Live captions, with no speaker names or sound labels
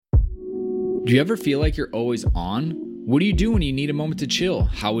Do you ever feel like you're always on? What do you do when you need a moment to chill?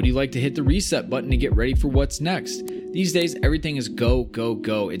 How would you like to hit the reset button to get ready for what's next? These days, everything is go, go,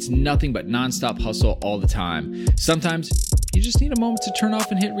 go. It's nothing but nonstop hustle all the time. Sometimes you just need a moment to turn off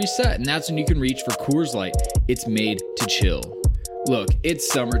and hit reset, and that's when you can reach for Coors Light. It's made to chill. Look, it's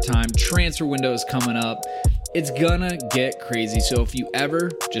summertime, transfer window is coming up. It's gonna get crazy, so if you ever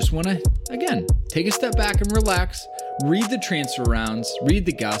just wanna, again, take a step back and relax, read the transfer rounds, read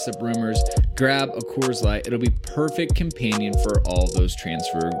the gossip rumors, grab a Coors Light. It'll be perfect companion for all those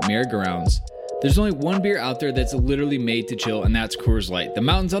transfer merry-go-rounds. There's only one beer out there that's literally made to chill, and that's Coors Light. The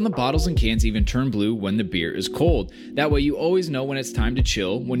mountains on the bottles and cans even turn blue when the beer is cold. That way you always know when it's time to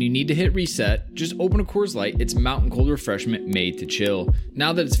chill. When you need to hit reset, just open a Coors Light. It's mountain cold refreshment made to chill.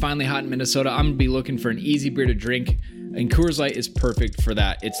 Now that it's finally hot in Minnesota, I'm going to be looking for an easy beer to drink, and Coors Light is perfect for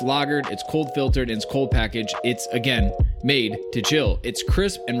that. It's lagered, it's cold filtered, and it's cold packaged. It's, again, made to chill. It's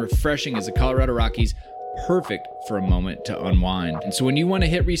crisp and refreshing as the Colorado Rockies. Perfect for a moment to unwind. And so when you want to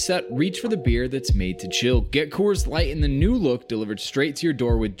hit reset, reach for the beer that's made to chill. Get Coors Light in the new look delivered straight to your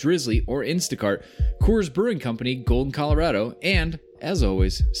door with Drizzly or Instacart. Coors Brewing Company, Golden, Colorado. And, as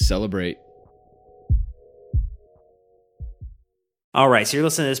always, celebrate. All right, so you're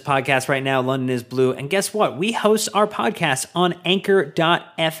listening to this podcast right now, London is Blue. And guess what? We host our podcast on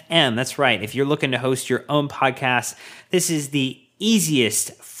Anchor.fm. That's right. If you're looking to host your own podcast, this is the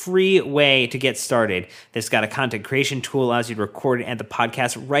easiest free way to get started. This got a content creation tool, allows you to record and the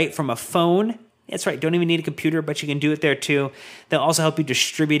podcast right from a phone. That's right, don't even need a computer, but you can do it there too. They'll also help you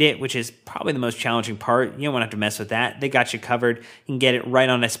distribute it, which is probably the most challenging part. You don't want to have to mess with that. They got you covered. You can get it right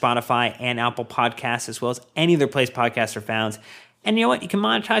on a Spotify and Apple Podcasts, as well as any other place podcasts are found. And you know what? You can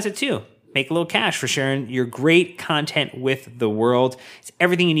monetize it too. Make a little cash for sharing your great content with the world. It's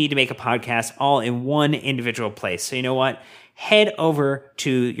everything you need to make a podcast all in one individual place. So you know what? Head over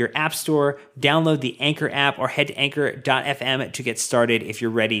to your app store, download the Anchor app, or head to anchor.fm to get started if you're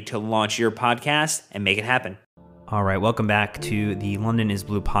ready to launch your podcast and make it happen. All right, welcome back to the London is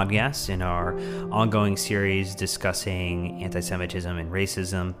Blue podcast in our ongoing series discussing anti-Semitism and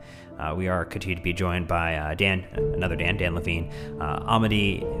racism. We are continued to be joined by Dan Levine,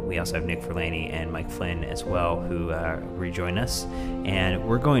 Amity. We also have Nick Verlaney and Mike Flynn as well, who rejoin us. And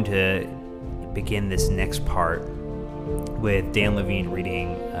we're going to begin this next part with Dan Levine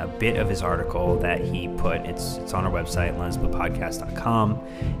reading a bit of his article that he put. It's on our website, londonbluepodcast.com,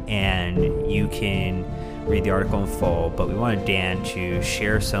 and you can read the article in full, but we wanted Dan to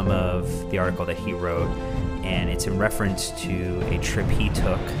share some of the article that he wrote, and it's in reference to a trip he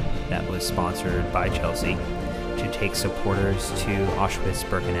took that was sponsored by Chelsea to take supporters to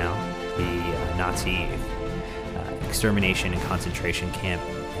Auschwitz-Birkenau, the Nazi extermination and concentration camp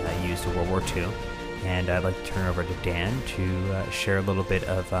used in World War II. And I'd like to turn over to Dan to share a little bit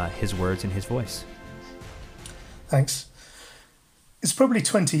of his words and his voice. Thanks. It's probably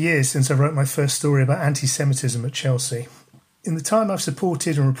 20 years since I wrote my first story about anti-Semitism at Chelsea. In the time I've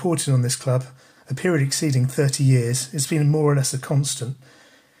supported and reported on this club, a period exceeding 30 years, it's been more or less a constant.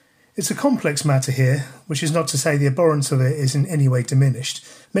 It's a complex matter here, which is not to say the abhorrence of it is in any way diminished.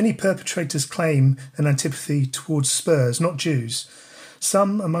 Many perpetrators claim an antipathy towards Spurs, not Jews.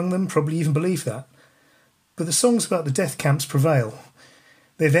 Some among them probably even believe that. But the songs about the death camps prevail.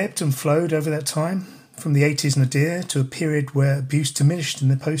 They've ebbed and flowed over that time, from the 80s nadir to a period where abuse diminished in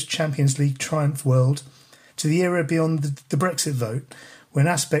the post-Champions League triumph world, to the era beyond the Brexit vote, when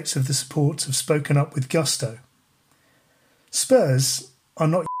aspects of the support have spoken up with gusto. Spurs are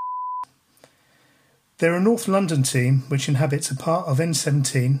not. They're a North London team which inhabits a part of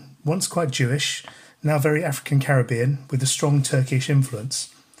N17, once quite Jewish, now very African-Caribbean, with a strong Turkish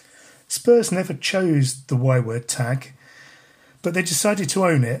influence. Spurs never chose the Y-word tag, but they decided to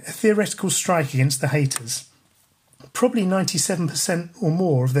own it, a theoretical strike against the haters. Probably 97% or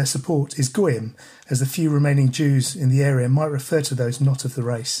more of their support is Goyim, as the few remaining Jews in the area might refer to those not of the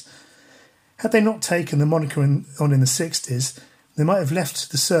race. Had they not taken the moniker on in the 60s, they might have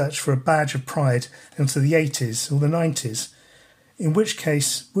left the search for a badge of pride until the 80s or the 90s, in which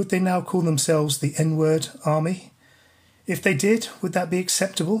case would they now call themselves the N-word army? If they did, would that be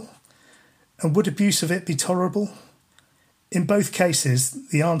acceptable? And would abuse of it be tolerable? In both cases,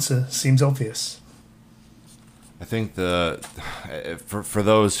 the answer seems obvious. I think for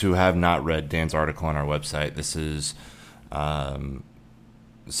those who have not read Dan's article on our website, this is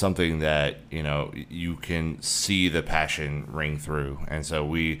something that you can see the passion ring through, and so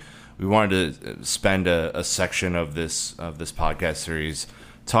we wanted to spend a section of this podcast series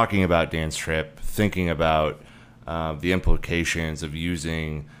talking about Dan's trip, thinking about the implications of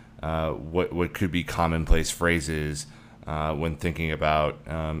using what could be commonplace phrases when thinking about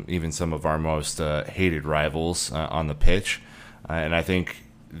even some of our most hated rivals on the pitch. And I think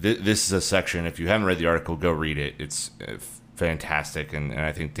this is a section, if you haven't read the article, go read it. It's fantastic, and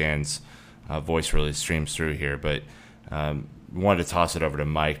I think Dan's voice really streams through here. But wanted to toss it over to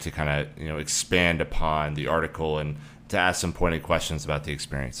Mike to kind of expand upon the article and to ask some pointed questions about the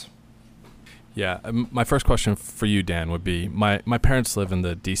experience. Yeah, my first question for you, Dan, would be, my parents live in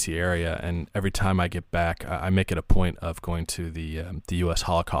the D.C. area, and every time I get back, I make it a point of going to the U.S.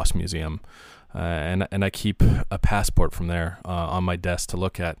 Holocaust Museum, and I keep a passport from there on my desk to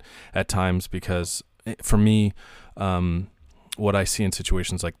look at times, because for me, what I see in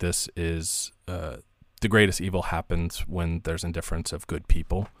situations like this is the greatest evil happens when there's indifference of good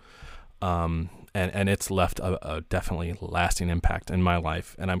people. And it's left a definitely lasting impact in my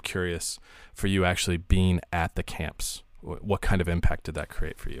life. And I'm curious, for you actually being at the camps, what kind of impact did that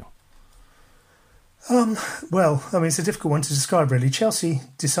create for you? Well, I mean, it's a difficult one to describe, really. Chelsea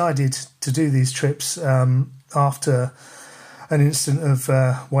decided to do these trips after an incident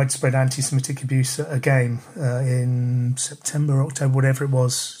of widespread anti-Semitic abuse at a game in September, October, whatever it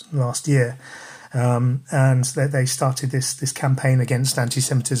was last year. And they started this campaign against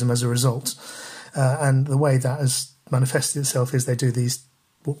anti-Semitism as a result. And the way that has manifested itself is they do these.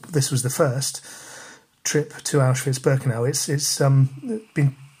 Well, this was the first trip to Auschwitz-Birkenau. It's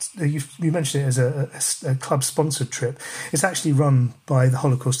been. You mentioned it as a club-sponsored trip. It's actually run by the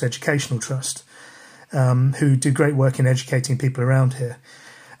Holocaust Educational Trust, who do great work in educating people around here.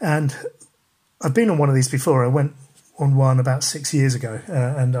 And I've been on one of these before. I went on one about 6 years ago,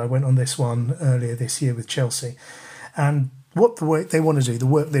 and I went on this one earlier this year with Chelsea. And what they want to do, the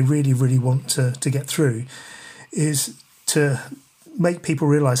work they really, really want to get through, is to make people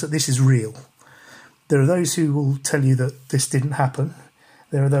realise that this is real. There are those who will tell you that this didn't happen.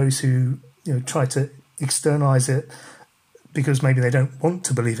 There are those who try to externalise it because maybe they don't want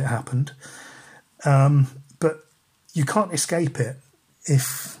to believe it happened. But you can't escape it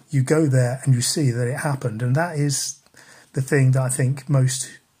if you go there and you see that it happened. And that is the thing that I think most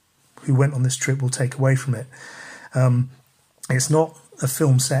who went on this trip will take away from it. It's not a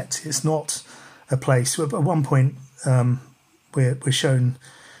film set. It's not a place. At one point, we're shown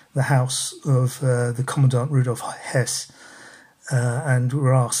the house of the Commandant Rudolf Hess, and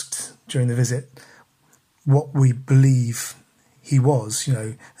we're asked during the visit what we believe he was,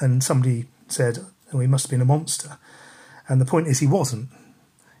 and somebody said, oh, he must have been a monster. And the point is, he wasn't.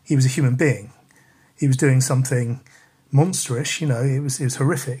 He was a human being. He was doing something monsterish, it was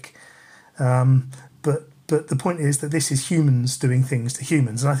horrific. But the point is that this is humans doing things to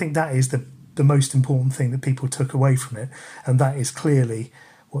humans. And I think that is the most important thing that people took away from it. And that is clearly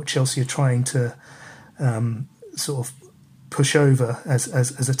what Chelsea are trying to sort of push over as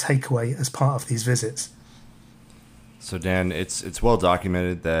a takeaway as part of these visits. So, Dan, it's well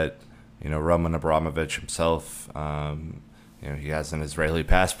documented that, Roman Abramovich himself, he has an Israeli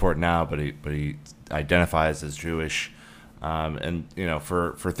passport now, but he identifies as Jewish. And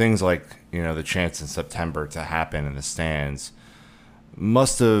for things like the chance in September to happen in the stands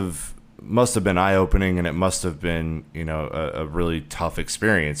must have been eye-opening, and it must have been a really tough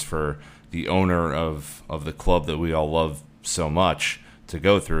experience for the owner of the club that we all love so much to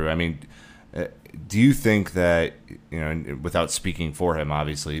go through. I mean, do you think that without speaking for him,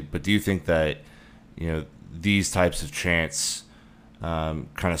 obviously, but do you think that these types of chants kind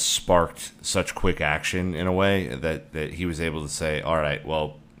of sparked such quick action in a way that he was able to say, all right,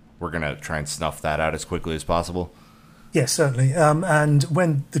 well, we're going to try and snuff that out as quickly as possible? Yes, certainly. And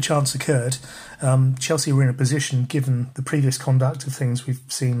when the chance occurred, Chelsea were in a position, given the previous conduct of things we've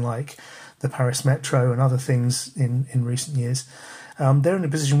seen like the Paris Metro and other things in recent years, they're in a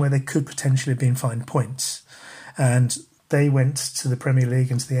position where they could potentially have been fined points. And they went to the Premier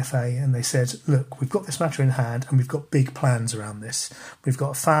League and to the FA and they said, look, we've got this matter in hand and we've got big plans around this. We've got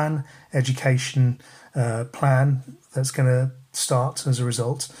a fan education plan that's going to start as a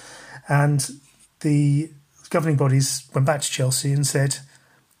result. And the governing bodies went back to Chelsea and said,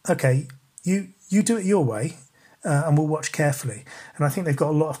 okay, you do it your way and we'll watch carefully. And I think they've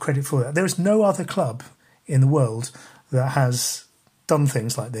got a lot of credit for that. There is no other club in the world that has done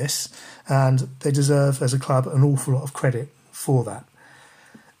things like this, and they deserve, as a club, an awful lot of credit for that.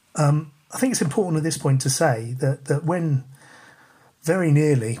 I think it's important at this point to say that when very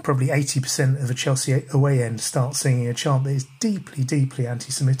nearly, probably 80% of a Chelsea away end start singing a chant that is deeply, deeply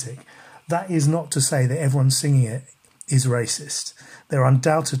anti-Semitic, that is not to say that everyone singing it is racist. There are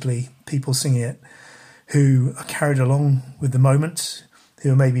undoubtedly people singing it who are carried along with the moment,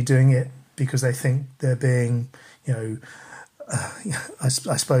 who are maybe doing it because they think they're being, I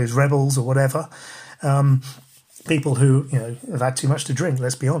suppose, rebels or whatever. people who have had too much to drink.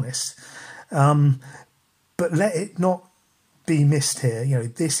 Let's be honest. But let it not be missed here.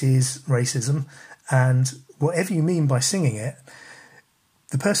 This is racism, and whatever you mean by singing it,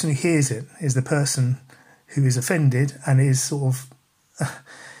 the person who hears it is the person who is offended and is sort of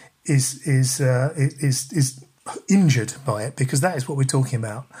is injured by it, because that is what we're talking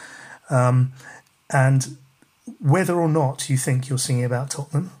about. And whether or not you think you're singing about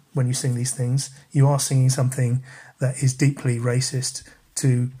Tottenham when you sing these things, you are singing something that is deeply racist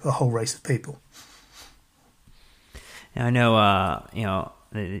to a whole race of people. Now, I know,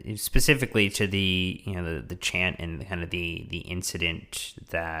 specifically to the the chant and kind of the incident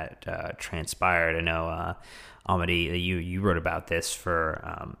that transpired. I know, Amity, you wrote about this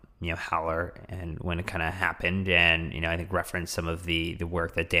for Howler, and when it kind of happened, and I think referenced some of the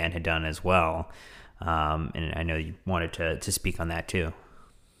work that Dan had done as well. And I know you wanted to speak on that too.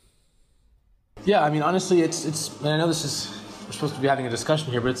 Yeah, I mean, honestly, it's. And I know this is. We're supposed to be having a discussion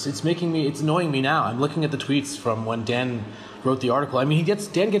here, but it's annoying me now. I'm looking at the tweets from when Dan wrote the article. I mean,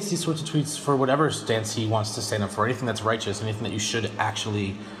 Dan gets these sorts of tweets for whatever stance he wants to stand up for, anything that's righteous, anything that you should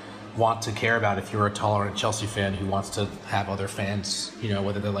actually want to care about if you're a tolerant Chelsea fan who wants to have other fans,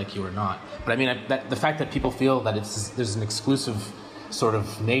 whether they like you or not. But I mean, the fact that people feel that there's an exclusive sort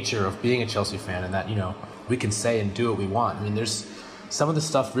of nature of being a Chelsea fan, and that we can say and do what we want. I mean, there's some of the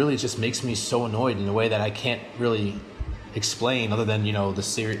stuff really just makes me so annoyed in a way that I can't really explain, other than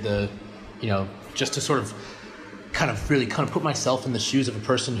just to sort of kind of put myself in the shoes of a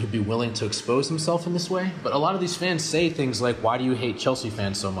person who'd be willing to expose himself in this way. But a lot of these fans say things like, "Why do you hate Chelsea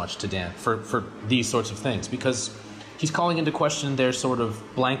fans so much?" to Dan for these sorts of things, because he's calling into question their sort of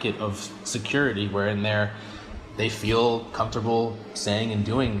blanket of security, wherein they feel comfortable saying and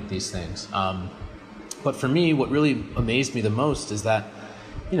doing these things. But for me, what really amazed me the most is that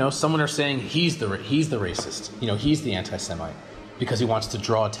someone are saying he's the racist, he's the anti-Semite, because he wants to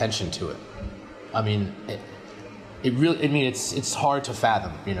draw attention to it. I mean, it's hard to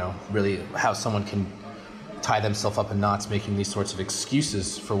fathom, really how someone can tie themselves up in knots making these sorts of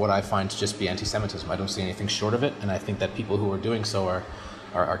excuses for what I find to just be anti-Semitism. I don't see anything short of it, and I think that people who are doing so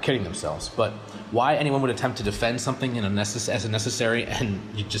are kidding themselves. But why anyone would attempt to defend something as necessary and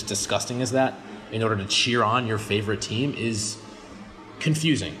just disgusting as that in order to cheer on your favorite team is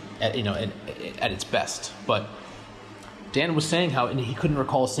confusing at its best. But Dan was saying how he couldn't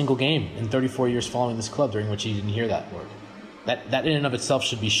recall a single game in 34 years following this club during which he didn't hear that word. That in and of itself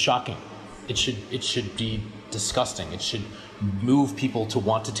should be shocking. It should be disgusting. It should move people to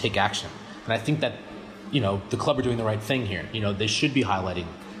want to take action. And I think that the club are doing the right thing here. They should be highlighting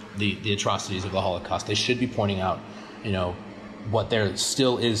the atrocities of the Holocaust. They should be pointing out what there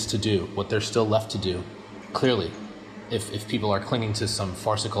still is to do, what there's still left to do. Clearly, if people are clinging to some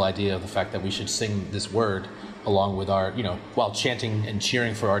farcical idea of the fact that we should sing this word along with our, while chanting and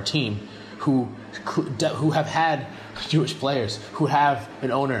cheering for our team, who have had Jewish players, who have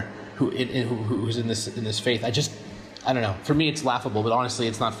an owner who's in this faith. I don't know. For me, it's laughable, but honestly,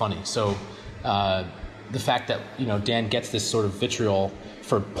 it's not funny. So the fact that Dan gets this sort of vitriol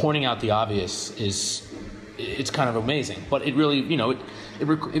for pointing out the obvious it's kind of amazing. But it really,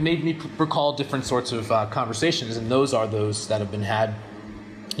 it made me recall different sorts of conversations, and those are those that have been had,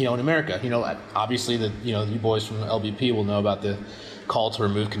 in America. Obviously you boys from the LBP will know about the call to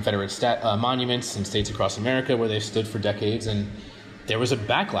remove Confederate monuments in states across America where they've stood for decades, and there was a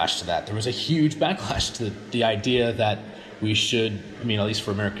backlash to that. There was a huge backlash to the idea that we should, at least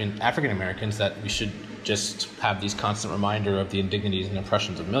for African Americans, that we should just have these constant reminder of the indignities and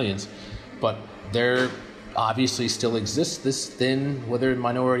oppressions of millions. But there obviously still exists this thin, whether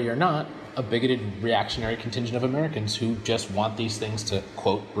minority or not, a bigoted reactionary contingent of Americans who just want these things to,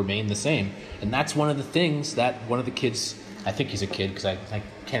 quote, remain the same. And that's one of the things that one of the kids, I think he's a kid because I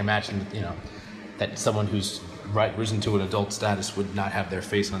can't imagine, that someone who's risen to an adult status would not have their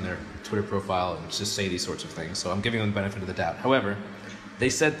face on their Twitter profile and just say these sorts of things. So I'm giving them the benefit of the doubt. However, they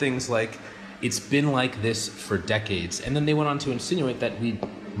said things like, it's been like this for decades. And then they went on to insinuate that we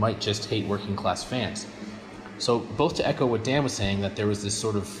might just hate working class fans. So both to echo what Dan was saying, that there was this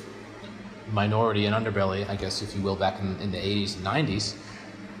sort of minority and underbelly, I guess, if you will, back in the 80s and 90s,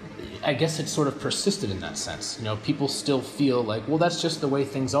 I guess it sort of persisted in that sense. People still feel like, well, that's just the way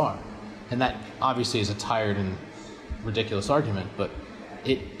things are. And that obviously is a tired and ridiculous argument, but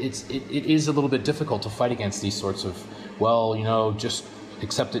it is a little bit difficult to fight against these sorts of, just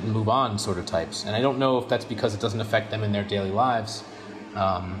accept it and move on sort of types. And I don't know if that's because it doesn't affect them in their daily lives,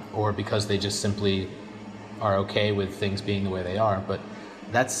 or because they just simply are okay with things being the way they are. But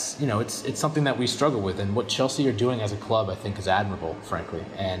that's, it's something that we struggle with. And what Chelsea are doing as a club, I think, is admirable, frankly.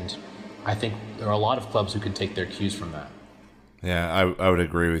 And I think there are a lot of clubs who could take their cues from that. Yeah, I would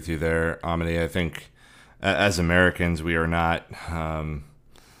agree with you there, Amity. I think as Americans, we are not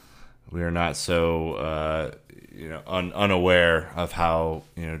so unaware of how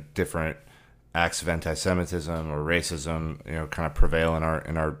different acts of anti-Semitism or racism kind of prevail in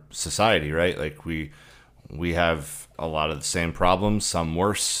our society, right? Like we have a lot of the same problems, some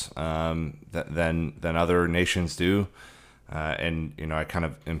worse than other nations do. And I kind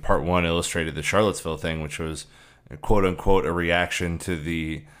of in part one illustrated the Charlottesville thing, which was quote unquote a reaction to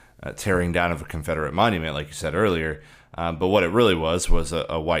the tearing down of a Confederate monument, like you said earlier. But what it really was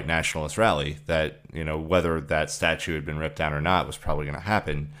a white nationalist rally that, whether that statue had been ripped down or not was probably going to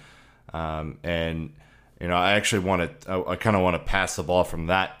happen. And I actually I kind of want to pass the ball from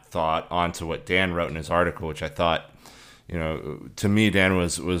that thought onto what Dan wrote in his article, which I thought, to me, Dan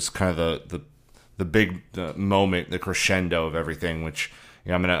was kind of the big moment, the crescendo of everything, which,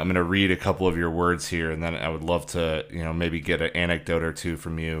 I'm gonna read a couple of your words here, and then I would love to, maybe get an anecdote or two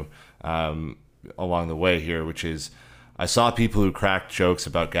from you along the way here, which is, I saw people who cracked jokes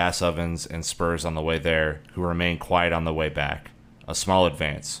about gas ovens and Spurs on the way there who remained quiet on the way back. A small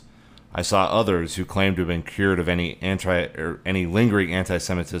advance. I saw others who claimed to have been cured of any lingering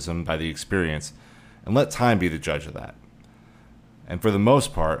anti-Semitism by the experience, and let time be the judge of that. And for the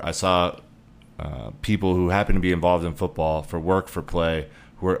most part, I saw people who happen to be involved in football for work, for play,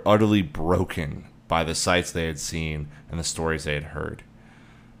 who were utterly broken by the sights they had seen and the stories they had heard.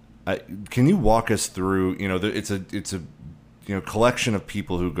 Can you walk us through? It's a collection of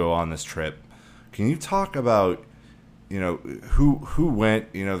people who go on this trip. Can you talk about who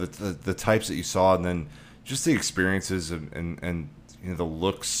went? The types that you saw, and then just the experiences and the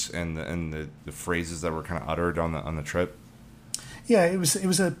looks and the phrases that were kind of uttered on the trip. Yeah, it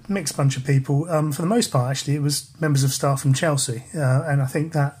was a mixed bunch of people. For the most part, actually, it was members of staff from Chelsea, and I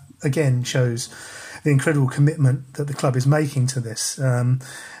think that again shows the incredible commitment that the club is making to this.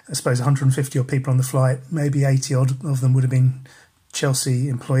 I suppose 150 odd people on the flight, maybe 80 odd of them would have been Chelsea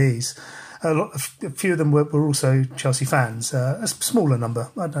employees. A few of them were also Chelsea fans. A smaller number,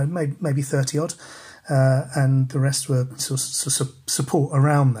 I don't know, maybe 30 odd, and the rest were sort of support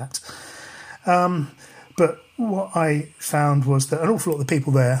around that. But what I found was that an awful lot of the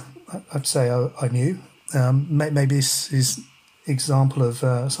people there, I'd say I knew. Maybe this is example of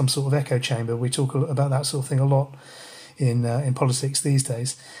some sort of echo chamber. We talk about that sort of thing a lot in politics these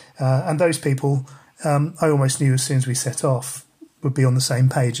days. And those people, I almost knew as soon as we set off, would be on the same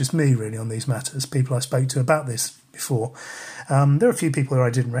page as me, really, on these matters. People I spoke to about this before. There are a few people that I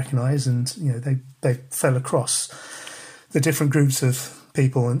didn't recognise, and they fell across the different groups of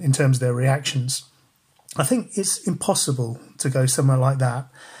people in terms of their reactions. I think it's impossible to go somewhere like that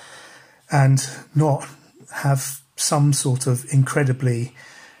and not have some sort of incredibly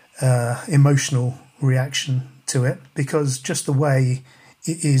emotional reaction to it, because just the way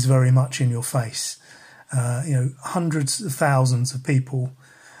it is very much in your face. Hundreds of thousands of people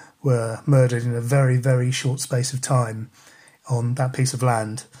were murdered in a very, very short space of time on that piece of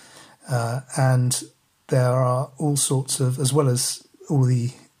land. And there are all sorts of, as well as all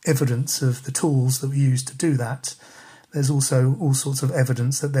the evidence of the tools that were used to do that, there's also all sorts of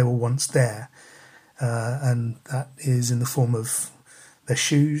evidence that they were once there. And that is in the form of their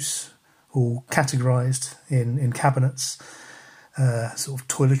shoes, all categorised in cabinets, sort of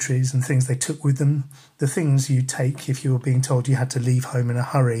toiletries and things they took with them, the things you take if you were being told you had to leave home in a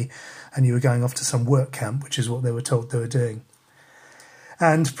hurry and you were going off to some work camp, which is what they were told they were doing.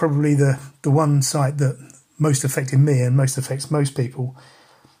 And probably the one site that most affected me and most affects most people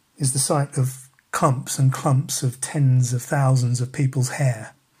is the sight of clumps and clumps of tens of thousands of people's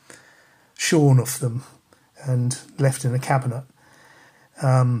hair shorn off them and left in a cabinet.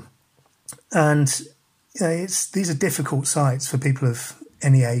 These are difficult sights for people of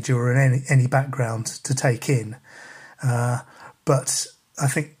any age or in any background to take in. But I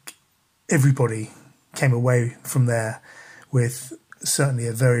think everybody came away from there with certainly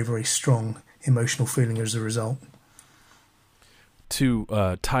a very, very strong emotional feeling as a result.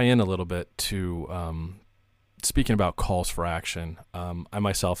 To tie in a little bit to speaking about calls for action, I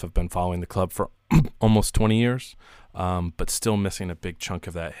myself have been following the club for almost 20 years, but still missing a big chunk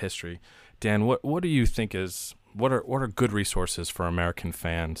of that history. Dan, what do you think what are good resources for American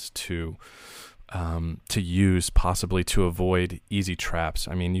fans to use, possibly to avoid easy traps?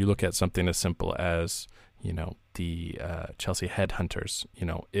 I mean, you look at something as simple as the Chelsea headhunters.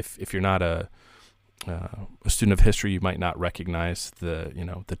 If you're not a student of history, you might not recognize the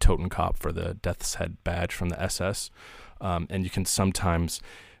Totenkopf for the Death's Head badge from the SS, and you can sometimes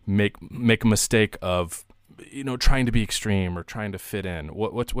make a mistake of trying to be extreme or trying to fit in?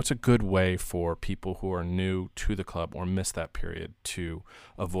 What's a good way for people who are new to the club or miss that period to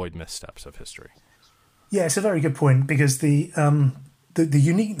avoid missteps of history? Yeah, it's a very good point, because the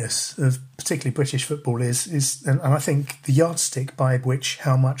uniqueness of particularly British football is, and I think the yardstick by which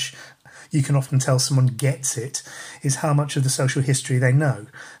how much you can often tell someone gets it is how much of the social history they know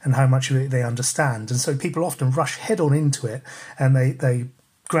and how much of it they understand. And so people often rush head on into it, and they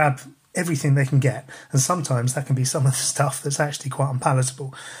grab everything they can get, and sometimes that can be some of the stuff that's actually quite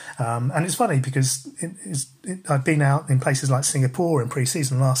unpalatable. And it's funny because I've been out in places like Singapore in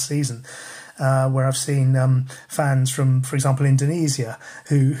pre-season last season, where I've seen fans from, for example, Indonesia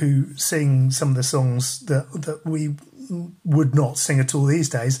who sing some of the songs that we would not sing at all these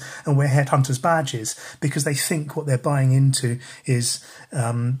days, and wear headhunters badges because they think what they're buying into is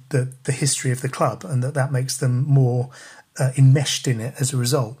the history of the club, and that makes them more enmeshed in it as a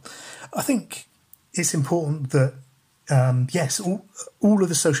result. I think it's important that yes, all of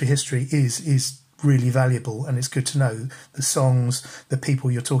the social history is really valuable, and it's good to know the songs, the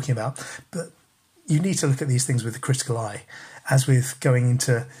people you're talking about, but you need to look at these things with a critical eye, as with going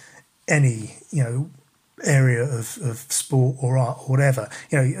into any area of sport or art or whatever.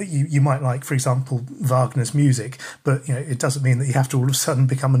 You might like, for example, Wagner's music, but it doesn't mean that you have to all of a sudden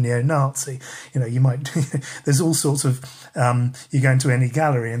become a neo-Nazi. You might there's all sorts of you go into any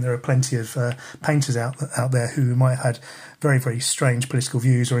gallery and there are plenty of painters out there who might have had very, very strange political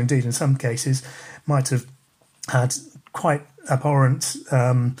views, or indeed in some cases might have had quite abhorrent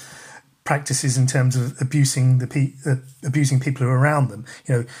practices in terms of abusing people who are around them.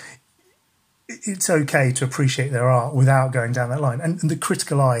 It's okay to appreciate their art without going down that line, and the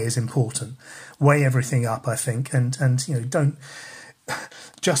critical eye is important. Weigh everything up, I think, and don't,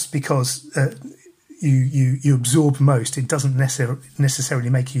 just because you absorb most, it doesn't necessarily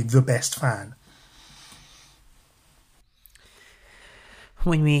make you the best fan.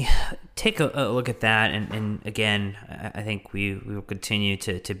 When we take a look at that, and again, I think we will continue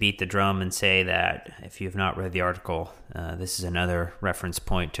to beat the drum and say that if you have not read the article, this is another reference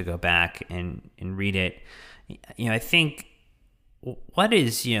point to go back and read it. I think,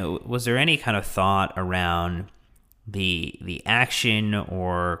 was there any kind of thought around the action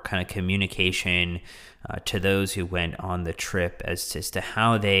or kind of communication to those who went on the trip as to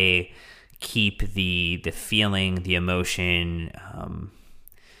how they keep the feeling, the emotion,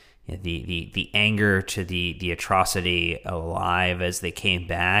 the anger to the atrocity alive as they came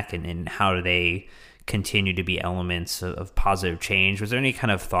back, and how do they continue to be elements of positive change? Was there any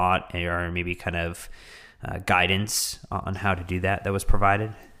kind of thought or maybe kind of guidance on how to do that was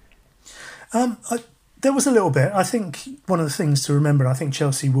provided? There was a little bit. I think one of the things to remember, and I think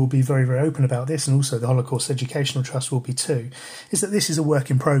Chelsea will be very, very open about this, and also the Holocaust Educational Trust will be too, is that this is a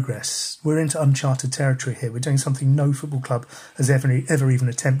work in progress. We're into uncharted territory here. We're doing something no football club has ever even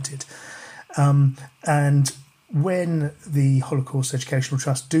attempted. And when the Holocaust Educational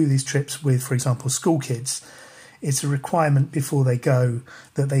Trust do these trips with, for example, school kids, it's a requirement before they go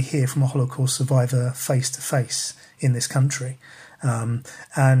that they hear from a Holocaust survivor face to face in this country. And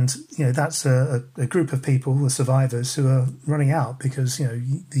that's a group of people, the survivors, who are running out because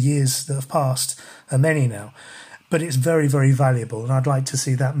the years that have passed are many now. But it's very, very valuable, and I'd like to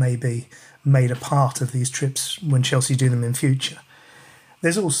see that maybe made a part of these trips when Chelsea do them in future.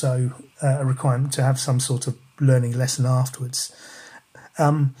 There's also a requirement to have some sort of learning lesson afterwards,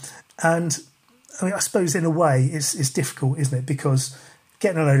 and I suppose in a way it's difficult, isn't it? Because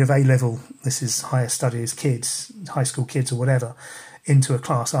getting a load of A-level, this is higher studies kids, high school kids or whatever, into a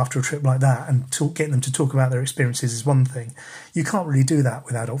class after a trip like that and getting them to talk about their experiences is one thing. You can't really do that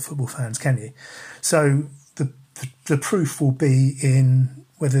with adult football fans, can you? So the proof will be in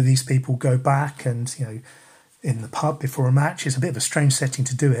whether these people go back and, in the pub before a match. It's a bit of a strange setting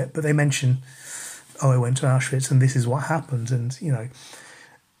to do it, but they mention, I went to Auschwitz and this is what happened. And,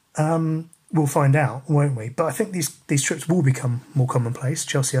 we'll find out, won't we? But I think these trips will become more commonplace.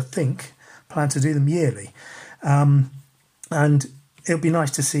 Chelsea, I think, plan to do them yearly. And it'll be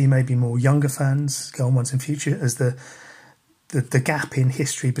nice to see maybe more younger fans go on ones in future, as the gap in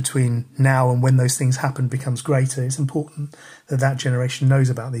history between now and when those things happen becomes greater. It's important that generation knows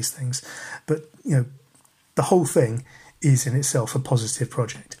about these things. But, the whole thing is in itself a positive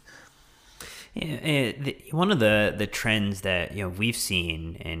project. One of the trends that we've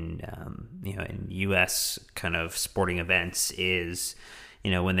seen in in U.S. kind of sporting events is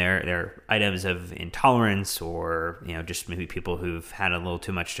when there are items of intolerance or just maybe people who've had a little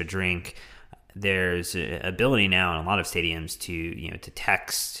too much to drink. There's an ability now in a lot of stadiums to to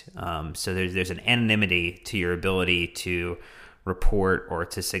text. So there's an anonymity to your ability to report or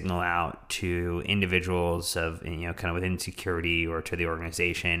to signal out to individuals of, kind of within security or to the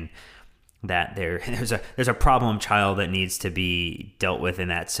organization that there's a problem child that needs to be dealt with in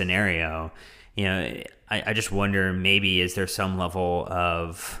that scenario. I just wonder, maybe is there some level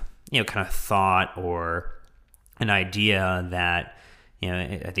of kind of thought or an idea that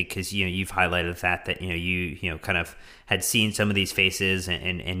I think, because you've highlighted the fact that you kind of had seen some of these faces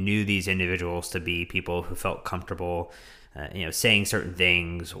and knew these individuals to be people who felt comfortable saying certain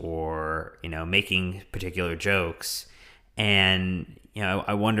things or making particular jokes. And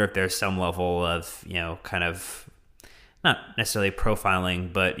I wonder if there's some level of kind of not necessarily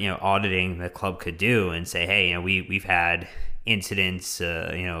profiling, but auditing the club could do and say, hey, we've had incidents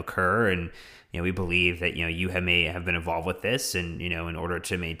occur, and we believe that you may have been involved with this, and in order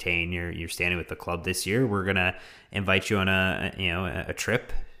to maintain your standing with the club this year, we're gonna invite you on a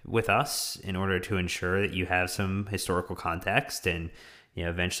trip with us in order to ensure that you have some historical context, and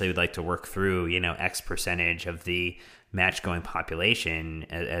eventually we'd like to work through X percentage of the match going population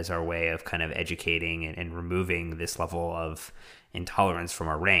as our way of kind of educating and removing this level of intolerance from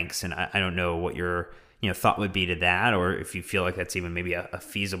our ranks. And I don't know what your thought would be to that, or if you feel like that's even maybe a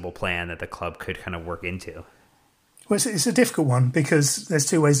feasible plan that the club could kind of work into. Well, it's a difficult one, because there's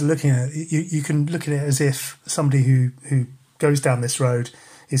two ways of looking at it. You can look at it as if somebody who goes down this road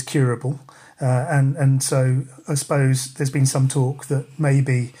is curable, and so I suppose there's been some talk that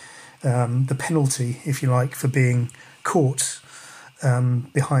maybe the penalty, if you like, for being caught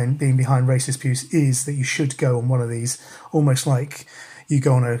behind racist views is that you should go on one of these, almost like you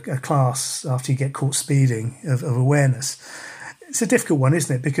go on a class after you get caught speeding of awareness. It's a difficult one,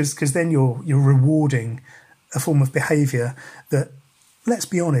 isn't it? Because then you're rewarding a form of behaviour that, let's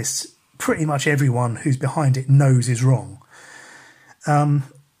be honest, pretty much everyone who's behind it knows is wrong.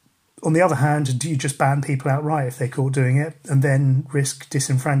 On the other hand, do you just ban people outright if they're caught doing it, and then risk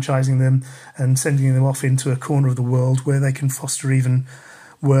disenfranchising them and sending them off into a corner of the world where they can foster even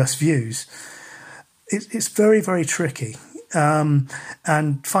worse views? It's very, very tricky. And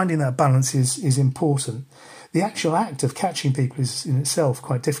finding that balance is important. The actual act of catching people is in itself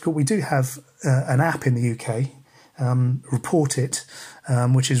quite difficult. We do have an app in the UK, Report It,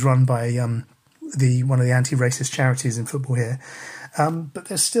 which is run by one of the anti-racist charities in football here. But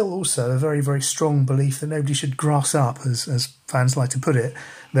there's still also a very, very strong belief that nobody should grass up, as fans like to put it,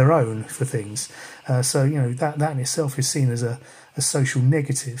 their own for things. So that in itself is seen as a social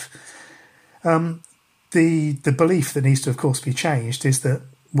negative. The belief that needs to, of course, be changed is that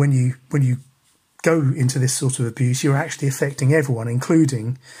when you go into this sort of abuse, you're actually affecting everyone,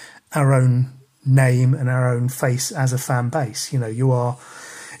 including our own name and our own face as a fan base. You are,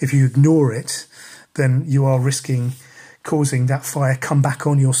 if you ignore it, then you are risking causing that fire come back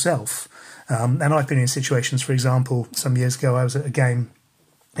on yourself. And I've been in situations, for example, some years ago, I was at a game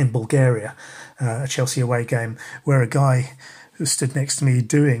in Bulgaria, a Chelsea away game, where a guy who stood next to me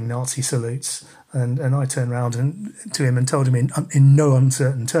doing Nazi salutes, and I turned around to him and told him in no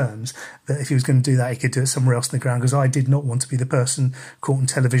uncertain terms that if he was going to do that, he could do it somewhere else on the ground, because I did not want to be the person caught on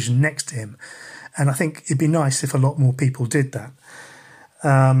television next to him. And I think it'd be nice if a lot more people did that.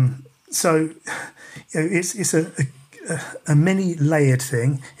 So it's a many-layered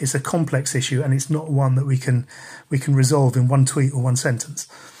thing. It's a complex issue, and it's not one that we can resolve in one tweet or one sentence.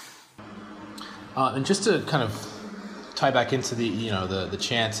 And just to kind of tie back into the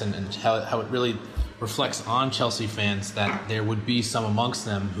chants and how it really reflects on Chelsea fans that there would be some amongst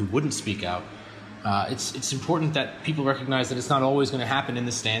them who wouldn't speak out. It's important that people recognize that it's not always going to happen in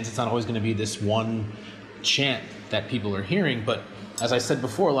the stands. It's not always going to be this one chant that people are hearing. But as I said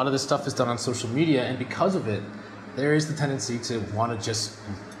before, a lot of this stuff is done on social media, and because of it, there is the tendency to want to just,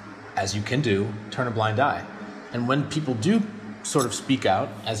 as you can do, turn a blind eye. And when people do sort of speak out,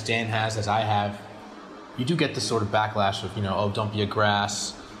 as Dan has, as I have, you do get this sort of backlash of, oh, don't be a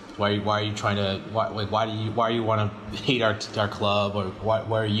grass. Why are you trying to? Why do you want to hate our club, or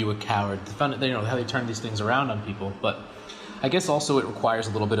why are you a coward? How they turn these things around on people. But I guess also it requires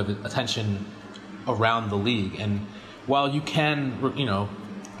a little bit of attention around the league. And while you can,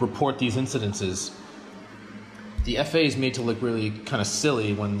 report these incidences, the FA is made to look really kind of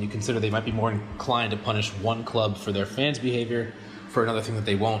silly when you consider they might be more inclined to punish one club for their fans' behavior for another thing that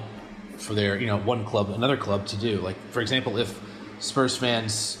they won't for their, another club to do. Like, for example, if Spurs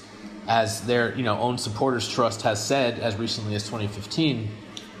fans, as their, own supporters trust has said as recently as 2015,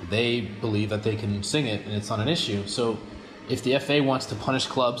 they believe that they can sing it and it's not an issue. So if the FA wants to punish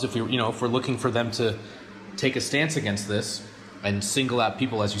clubs, if we're looking for them to take a stance against this and single out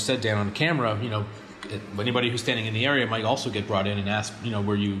people, as you said, Dan, on camera, anybody who's standing in the area might also get brought in and asked,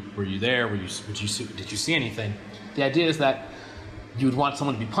 were you there? Did you see anything? The idea is that you would want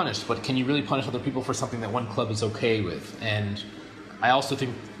someone to be punished, but can you really punish other people for something that one club is okay with? And I also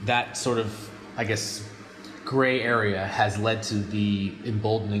think that sort of, I guess, gray area has led to the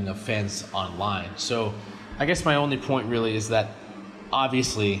emboldening of fans online. So I guess my only point really is that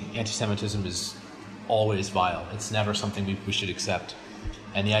obviously anti-Semitism is always vile. It's never something we should accept.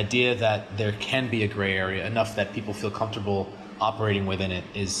 And the idea that there can be a gray area enough that people feel comfortable operating within it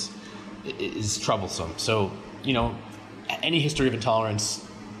is troublesome. So, any history of intolerance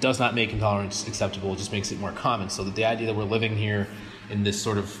does not make intolerance acceptable. It just makes it more common. So that the idea that we're living here in this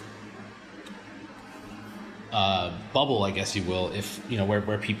sort of bubble, I guess you will, if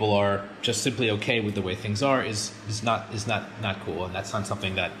where people are just simply okay with the way things are, is not cool, and that's not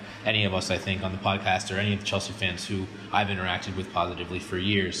something that any of us, I think, on the podcast or any of the Chelsea fans who I've interacted with positively for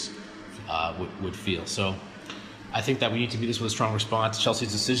years would feel. So I think that we need to do this with a strong response.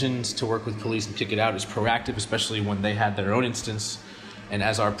 Chelsea's decisions to work with police and kick it out is proactive, especially when they had their own instance. And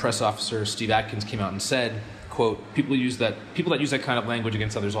as our press officer Steve Atkins came out and said, quote, people that use that kind of language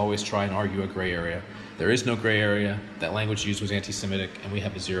against others always try and argue a gray area. There is no gray area. That language used was anti-Semitic, and we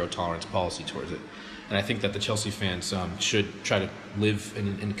have a zero tolerance policy towards it. And I think that the Chelsea fans should try to live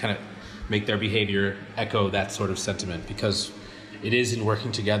and kind of make their behavior echo that sort of sentiment, because it is in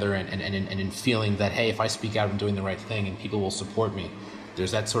working together and in feeling that, hey, if I speak out, I'm doing the right thing and people will support me.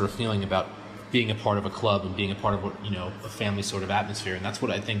 There's that sort of feeling about being a part of a club and being a part of a family sort of atmosphere. And that's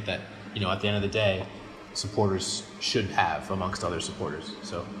what I think that, at the end of the day, supporters should have amongst other supporters.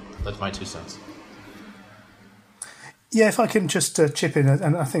 So that's my 2 cents. Yeah, if I can just chip in,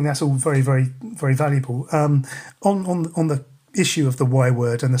 and I think that's all very, very, very valuable. On the issue of the Y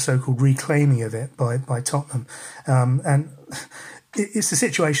word and the so-called reclaiming of it by Tottenham, and it's a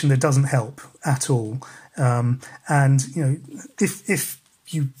situation that doesn't help at all. And if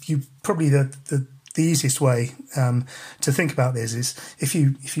you probably the easiest way to think about this is if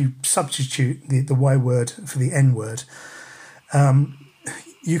you substitute the Y word for the N word,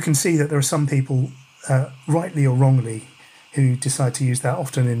 you can see that there are some people, rightly or wrongly, who decide to use that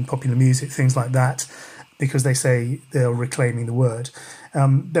often in popular music, things like that, because they say they're reclaiming the word.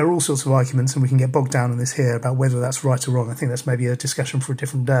 There are all sorts of arguments, and we can get bogged down in this here about whether that's right or wrong. I think that's maybe a discussion for a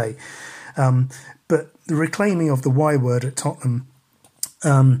different day. But the reclaiming of the Y word at Tottenham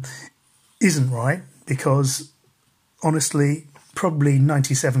isn't right, because honestly, probably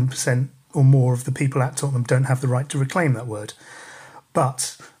 97% or more of the people at Tottenham don't have the right to reclaim that word.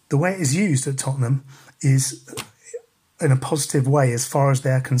 But the way it is used at Tottenham is in a positive way as far as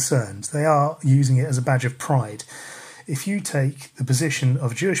they're concerned. They are using it as a badge of pride. If you take the position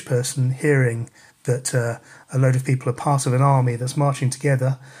of a Jewish person hearing that a load of people are part of an army that's marching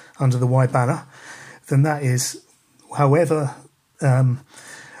together under the Y banner, then that is, however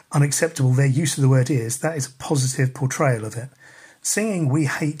unacceptable their use of the word is, that is a positive portrayal of it. Singing "We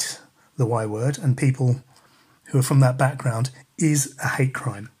hate the Y word" and people who are from that background is a hate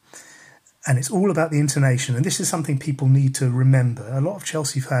crime. And it's all about the intonation. And this is something people need to remember. A lot of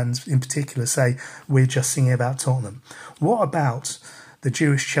Chelsea fans in particular say, we're just singing about Tottenham. What about the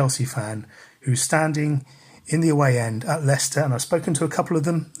Jewish Chelsea fan who's standing in the away end at Leicester, and I've spoken to a couple of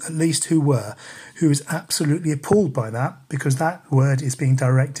them at least who is absolutely appalled by that, because that word is being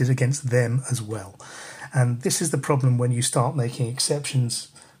directed against them as well. And this is the problem when you start making exceptions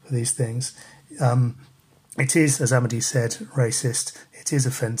for these things. It is, as Amity said, racist, it is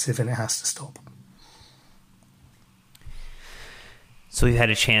offensive, and it has to stop. So we've had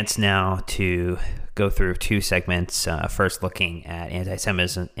a chance now to go through 2 segments, first looking at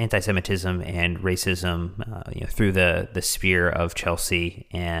anti-Semitism and racism through the sphere of Chelsea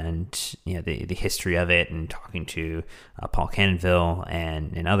and the history of it, and talking to Paul Cannonville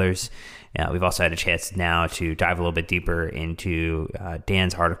and others. We've also had a chance now to dive a little bit deeper into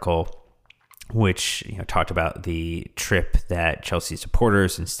Dan's article, which talked about the trip that Chelsea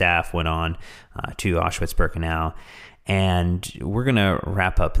supporters and staff went on to Auschwitz-Birkenau. And we're going to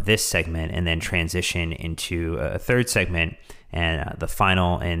wrap up this segment and then transition into a third segment and the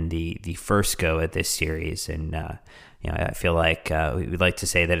final and the first go at this series. And I feel like we'd like to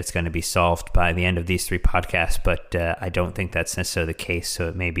say that it's going to be solved by the end of these 3 podcasts, but I don't think that's necessarily the case, so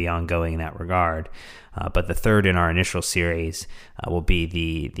it may be ongoing in that regard. But the third in our initial series will be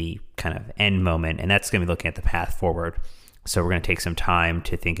the kind of end moment, and that's going to be looking at the path forward. So we're going to take some time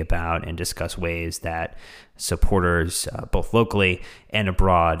to think about and discuss ways that supporters, both locally and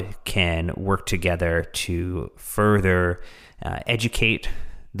abroad, can work together to further educate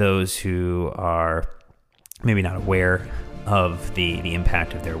those who are maybe not aware of the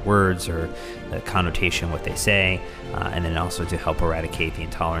impact of their words or the connotation what they say, and then also to help eradicate the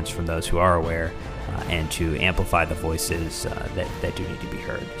intolerance from those who are aware, and to amplify the voices that do need to be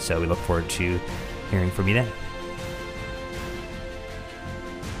heard. So we look forward to hearing from you then.